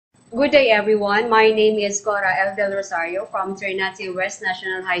Good day, everyone. My name is Cora L del Rosario from Ternate West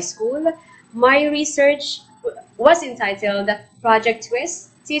National High School. My research was entitled Project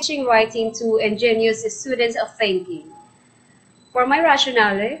Twist, Teaching Writing to Ingenious Students Thinking. For my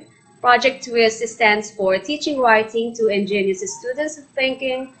rationale, Project Twist stands for Teaching Writing to Ingenious Students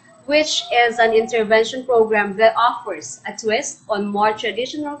Thinking, which is an intervention program that offers a twist on more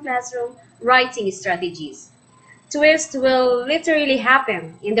traditional classroom writing strategies. Twist will literally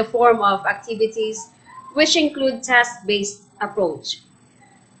happen in the form of activities which include task-based approach.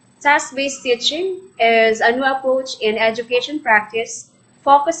 Task-based teaching is a new approach in education practice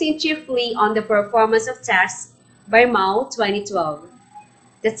focusing chiefly on the performance of tasks by Mao 2012.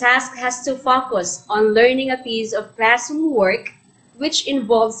 The task has to focus on learning a piece of classroom work which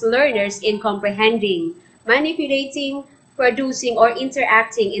involves learners in comprehending, manipulating, producing, or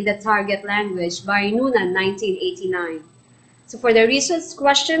interacting in the target language by Noonan 1989. So for the research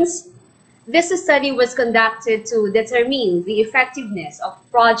questions, this study was conducted to determine the effectiveness of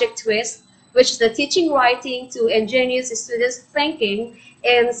Project Twist, which is the teaching writing to ingenious students thinking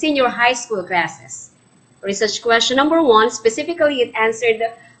in senior high school classes. Research question number one, specifically it answered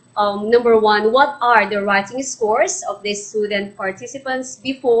number one, what are the writing scores of the student participants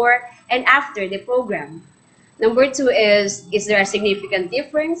before and after the program? Number two is there a significant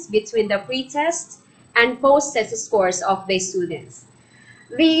difference between the pre-test and post-test scores of the students?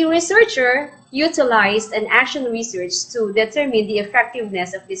 The researcher utilized an action research to determine the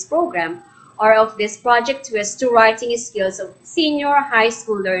effectiveness of this program or of this project twist to writing skills of senior high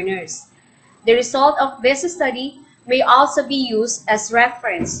school learners. The result of this study may also be used as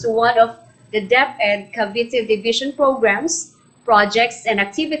reference to one of the DepEd Cavite Deviation programs, projects, and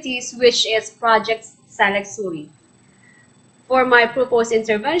activities, which is Project Suri. For my proposed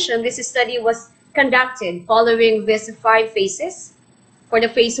intervention, this study was conducted following these 5 phases. For the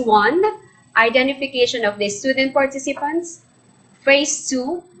phase 1, identification of the student participants. Phase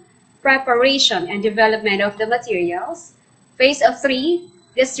 2, preparation and development of the materials. Phase 3,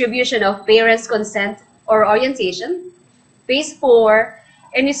 distribution of parents' consent or orientation. Phase 4,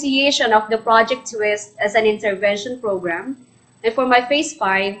 initiation of the Project Twist as an intervention program. And for my phase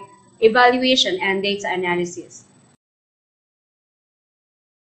 5, evaluation and data analysis.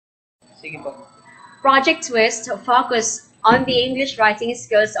 Project Twist focused on the English writing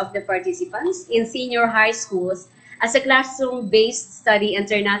skills of the participants in senior high schools as a classroom-based study in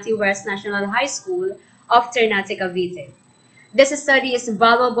Ternate West National High School of Ternate, Cavite. This study is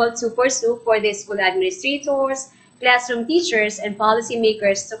valuable to pursue for the school administrators, classroom teachers, and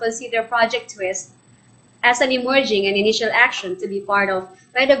policymakers to consider Project Twist as an emerging and initial action to be part of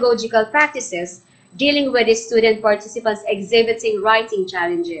pedagogical practices dealing with the student participants exhibiting writing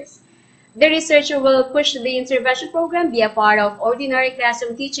challenges. The researcher will push the intervention program be a part of ordinary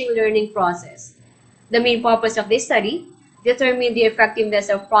classroom teaching learning process. The main purpose of this study, determine the effectiveness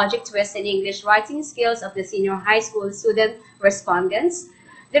of Project Twist in English writing skills of the senior high school student respondents.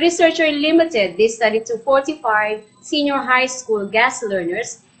 The researcher limited this study to 45 senior high school guest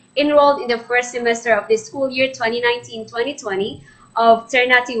learners enrolled in the first semester of the school year 2019-2020 of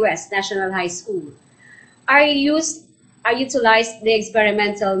Ternate West National High School. I utilized the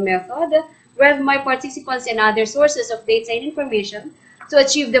experimental method with my participants and other sources of data and information to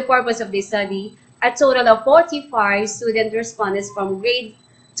achieve the purpose of this study. A total of 45 student respondents from grade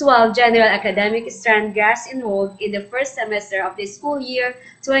 12 general academic strand guests enrolled in the first semester of the school year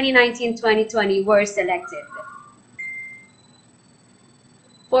 2019-2020 were selected.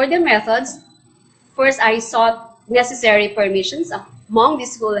 For the methods, first I sought necessary permissions among the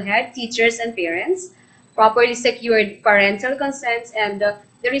school head, teachers, and parents, properly secured parental consent, and the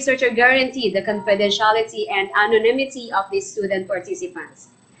researcher guaranteed the confidentiality and anonymity of the student participants.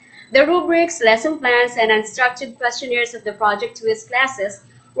 The rubrics, lesson plans, and unstructured questionnaires of the Project Twist classes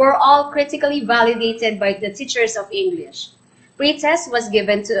were all critically validated by the teachers of English. Pre-test was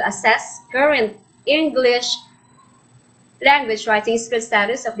given to assess current English language writing skill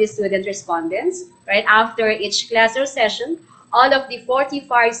status of the student respondents. Right after each class or session, all of the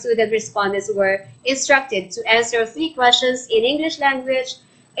 45 student respondents were instructed to answer 3 questions in English language,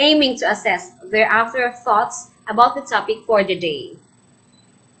 aiming to assess their afterthoughts about the topic for the day.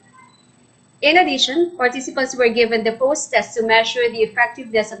 In addition, participants were given the post-test to measure the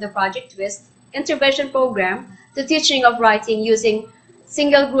effectiveness of the Project Twist intervention program to teaching of writing using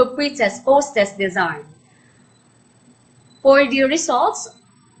single group pre-test post-test design. For the results,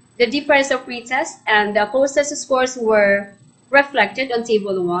 the difference of pre-test and the post-test scores were reflected on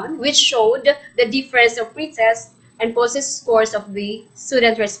Table 1, which showed the difference of pre-test and post-test scores of the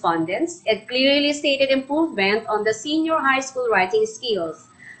student respondents. It clearly stated improvement on the senior high school writing skills.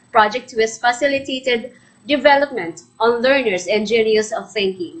 Project Twist facilitated development on learners' ingenious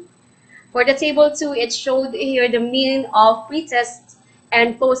thinking. For the table 2, it showed here the mean of pre-test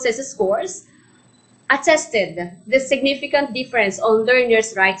and post-test scores attested the significant difference on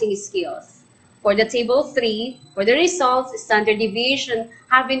learners' writing skills. For the table 3, for the results, standard deviation,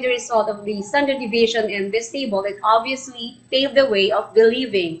 having the result of the standard deviation in this table, it obviously paved the way of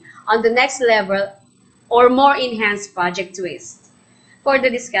believing on the next level or more enhanced Project Twist. For the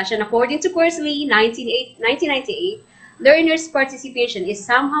discussion, according to Corsley, 1998, learners' participation is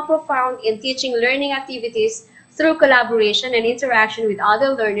somehow profound in teaching learning activities through collaboration and interaction with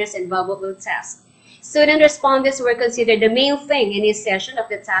other learners and valuable tasks. Student respondents were considered the main thing in this session of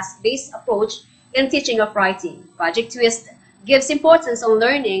the task-based approach in teaching of writing. Project Twist gives importance on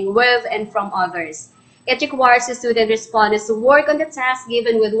learning with and from others. It requires the student respondents to work on the task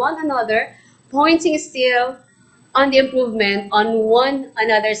given with one another, pointing still on the improvement on one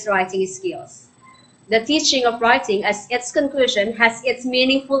another's writing skills. The teaching of writing as its conclusion has its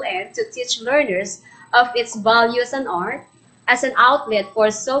meaningful end to teach learners of its values and art as an outlet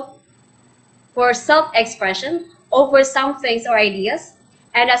for self-expression over some things or ideas,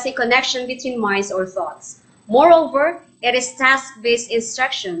 and as a connection between minds or thoughts. Moreover, it is task-based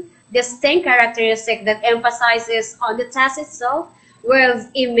instruction, distinct characteristic that emphasizes on the task itself with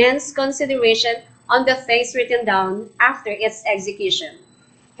immense consideration on the things written down after its execution.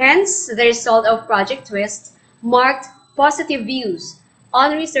 Hence, the result of Project Twist marked positive views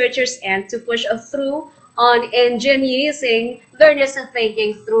on researchers' end to push through on ingeniousing learners and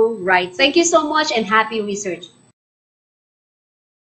thinking through writing. Thank you so much and happy research.